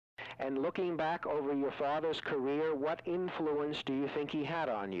And looking back over your father's career, what influence do you think he had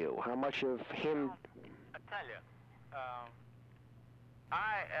on you? How much of him... Well, I tell you,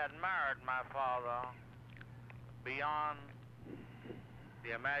 I admired my father beyond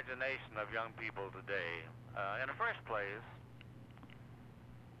the imagination of young people today. In the first place,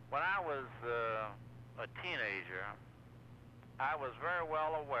 when I was a teenager, I was very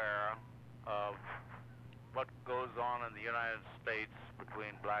well aware of what goes on in the United States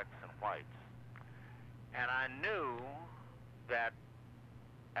between blacks and whites. And I knew that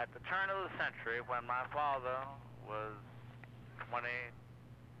at the turn of the century, when my father was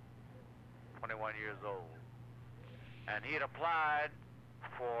 21 years old, and he'd applied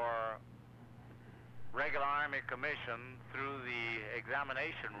for regular Army commission through the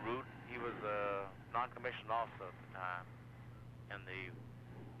examination route. He was a non-commissioned officer at the time in the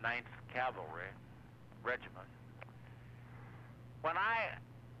 9th Cavalry Regiment. When I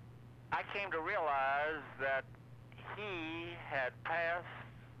came to realize that he had passed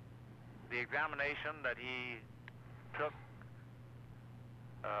the examination that he took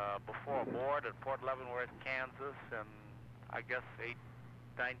before a board at Fort Leavenworth, Kansas, in, I guess,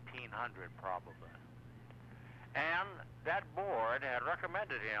 1900 probably. And that board had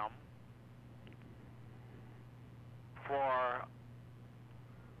recommended him for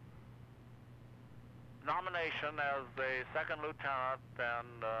nomination as the second lieutenant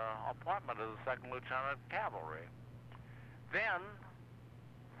and appointment as the second lieutenant cavalry. Then,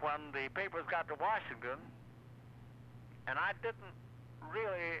 when the papers got to Washington, and I didn't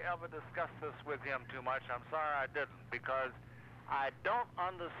really ever discuss this with him too much, I'm sorry I didn't, because I don't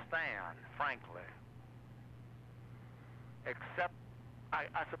understand, frankly, except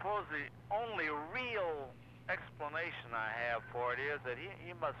I suppose the only real explanation I have for it is that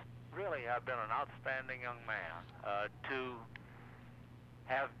he must really have been an outstanding young man to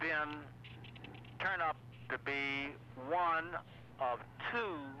have turned up to be one of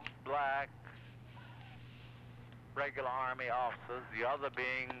two black regular Army officers, the other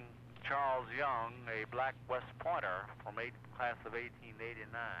being Charles Young, a black West Pointer from class of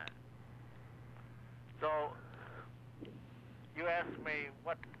 1889. So you asked me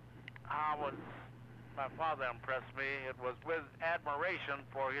how was my father impressed me. It was with admiration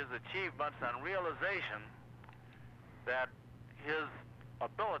for his achievements and realization that his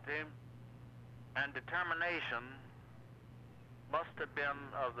ability and determination must have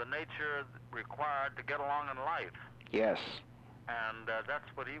been of the nature required to get along in life. Yes. And that's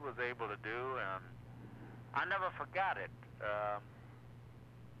what he was able to do, and I never forgot it,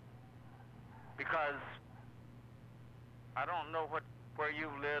 because I don't know where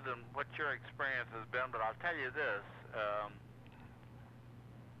you've lived and what your experience has been, but I'll tell you this.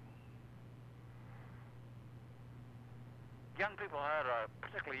 Young people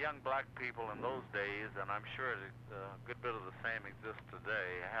particularly young black people in those days, and I'm sure a good bit of the same exists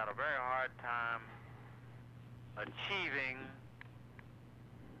today, had a very hard time achieving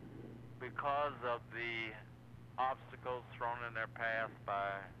because of the obstacles thrown in their path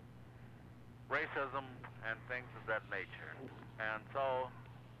by racism and things of that nature. And so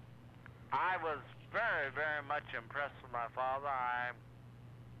I was very, very much impressed with my father.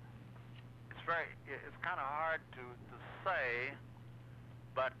 It's kind of hard to say,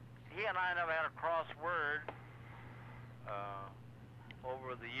 but he and I never had a cross word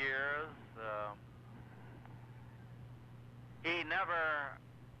over the years. He never,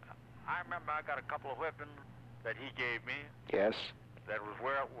 I remember I got a couple of whippings that he gave me. Yes. That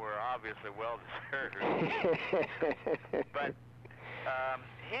were obviously well deserved. But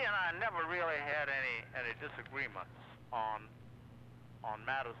he and I never really had any disagreements on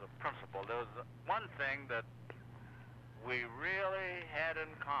matters of principle. There was one thing that we really had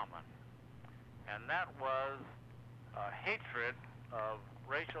in common, and that was a hatred of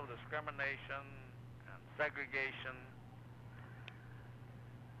racial discrimination and segregation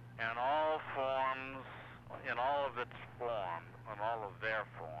in all forms, in all of its forms, in all of their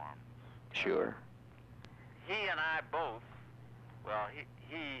forms. Sure. He and I both, well,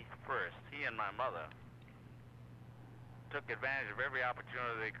 he first, he and my mother, took advantage of every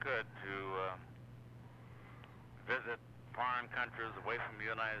opportunity they could to visit foreign countries away from the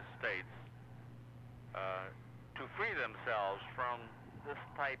United States to free themselves from this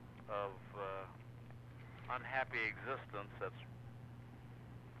type of unhappy existence that's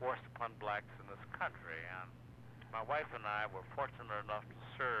forced upon blacks in this country. And my wife and I were fortunate enough to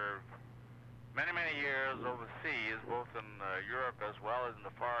serve many, many years overseas, both in Europe as well as in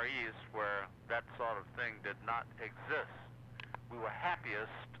the Far East, where that sort of thing did not exist. We were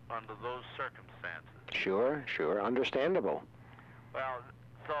happiest under those circumstances. Sure, understandable. Well,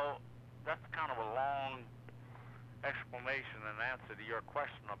 so to your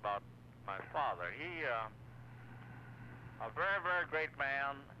question about my father. He, a very, very great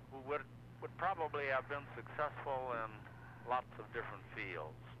man who would probably have been successful in lots of different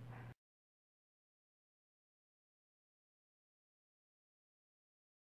fields.